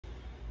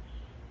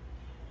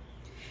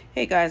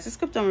Hey guys, it's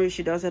Crypto Marie.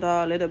 She does it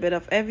all, a little bit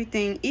of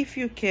everything. If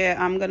you care,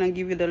 I'm gonna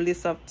give you the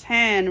list of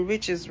 10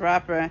 richest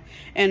rapper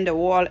in the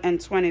world in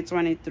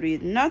 2023.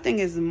 Nothing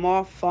is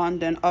more fun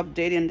than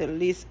updating the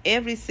list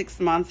every 6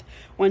 months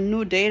when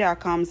new data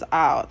comes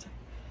out.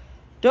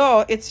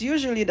 Though it's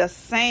usually the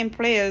same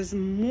players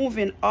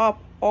moving up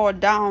or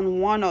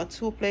down 1 or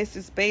 2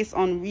 places based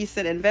on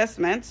recent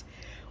investments,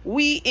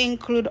 we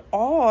include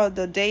all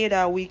the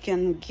data we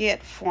can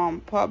get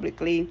from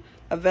publicly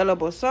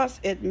available source.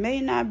 It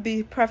may not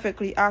be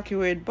perfectly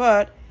accurate,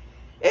 but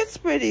it's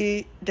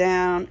pretty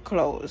damn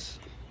close.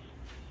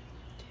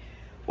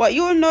 What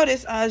you'll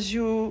notice as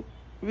you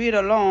read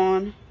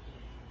along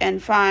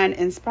and find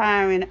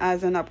inspiring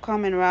as an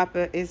upcoming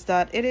rapper is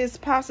that it is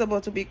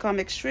possible to become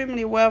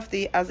extremely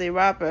wealthy as a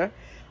rapper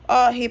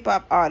or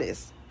hip-hop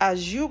artist.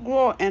 As you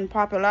grow in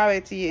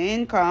popularity and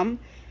income,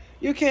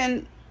 you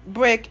can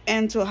break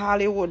into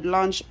Hollywood,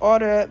 launch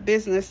other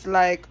business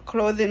like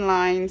clothing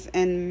lines,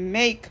 and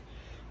make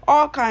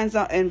all kinds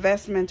of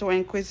investment to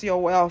increase your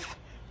wealth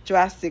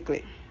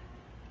drastically.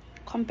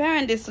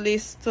 Comparing this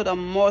list to the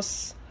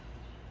most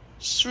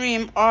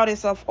streamed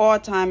artists of all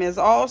time is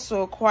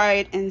also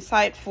quite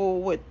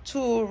insightful, with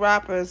 2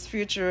 rappers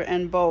featured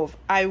in both.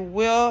 I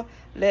will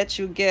let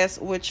you guess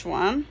which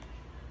one.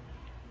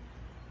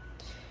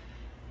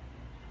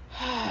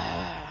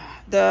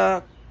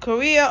 The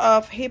career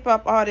of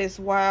hip-hop artists,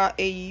 while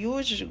a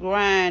huge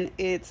grind,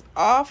 it's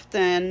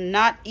often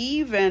not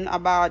even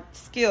about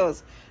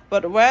skills,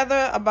 but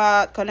rather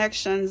about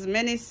connections.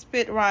 Many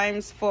spit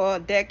rhymes for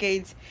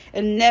decades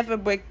and never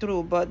break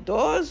through, but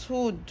those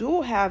who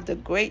do have the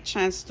great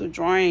chance to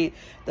join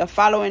the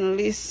following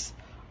list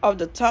of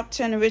the top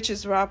 10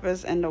 richest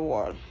rappers in the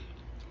world.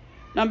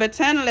 Number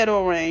 10,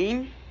 Lil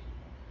Wayne.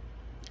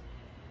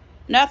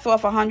 Net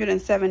worth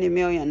 $170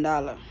 million.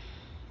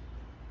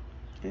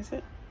 Is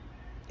it?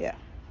 Yeah.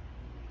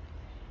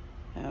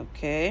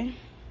 Okay.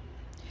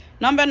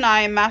 Number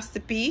 9,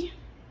 Master P.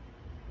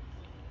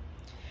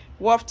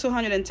 Worth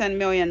 $210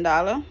 million.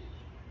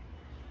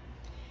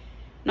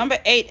 Number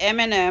 8,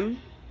 Eminem.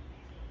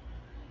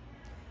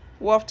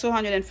 Worth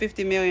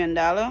 $250 million.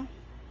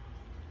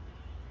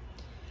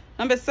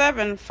 Number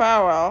 7,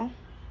 Pharrell.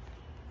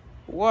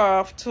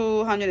 Worth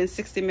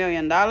 $260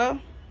 million.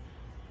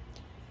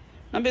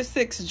 Number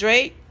 6,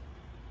 Drake.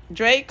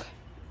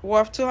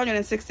 Worth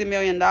 $260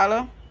 million.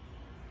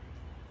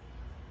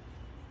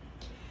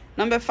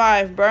 Number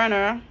 5,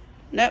 Burna.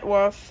 Net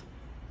worth,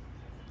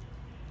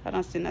 I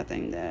don't see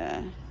nothing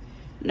there.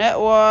 Net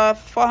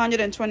worth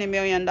 $420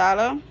 million.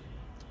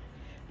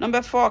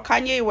 Number 4,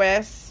 Kanye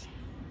West.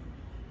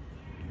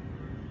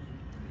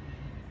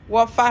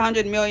 Worth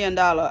 $500 million.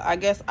 I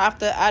guess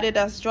after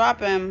Adidas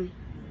dropped him,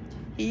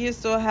 he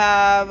used to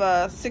have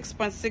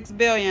 $6.6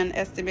 billion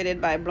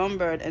estimated by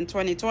Bloomberg in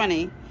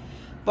 2020.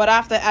 But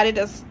after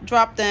Adidas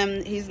dropped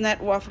him, his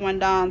net worth went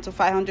down to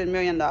 $500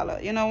 million.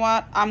 You know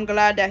what? I'm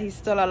glad that he's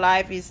still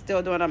alive. He's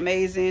still doing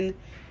amazing.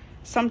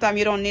 Sometimes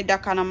you don't need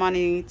that kind of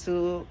money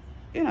to,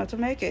 to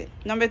make it.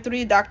 Number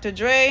 3, Dr.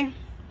 Dre.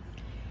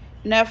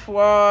 Net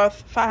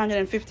worth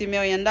 $550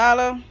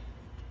 million.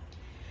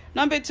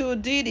 Number 2,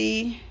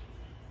 Diddy.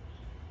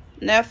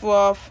 Net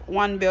worth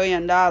 $1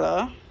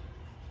 billion.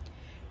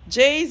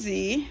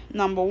 Jay-Z,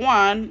 number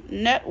 1,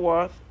 net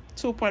worth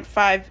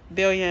 $2.5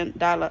 billion.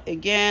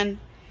 Again,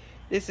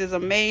 this is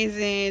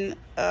amazing.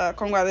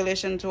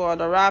 Congratulations to all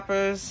the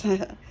rappers,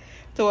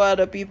 to all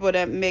the people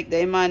that make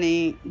their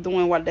money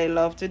doing what they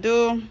love to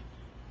do.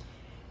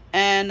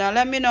 And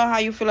let me know how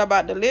you feel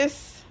about the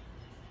list.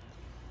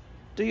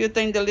 Do you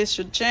think the list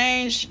should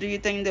change? Do you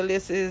think the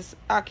list is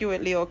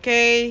accurately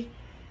okay?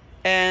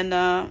 And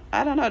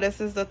I don't know. This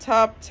is the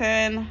top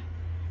 10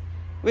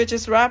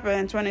 richest rapper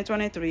in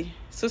 2023.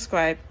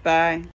 Subscribe. Bye.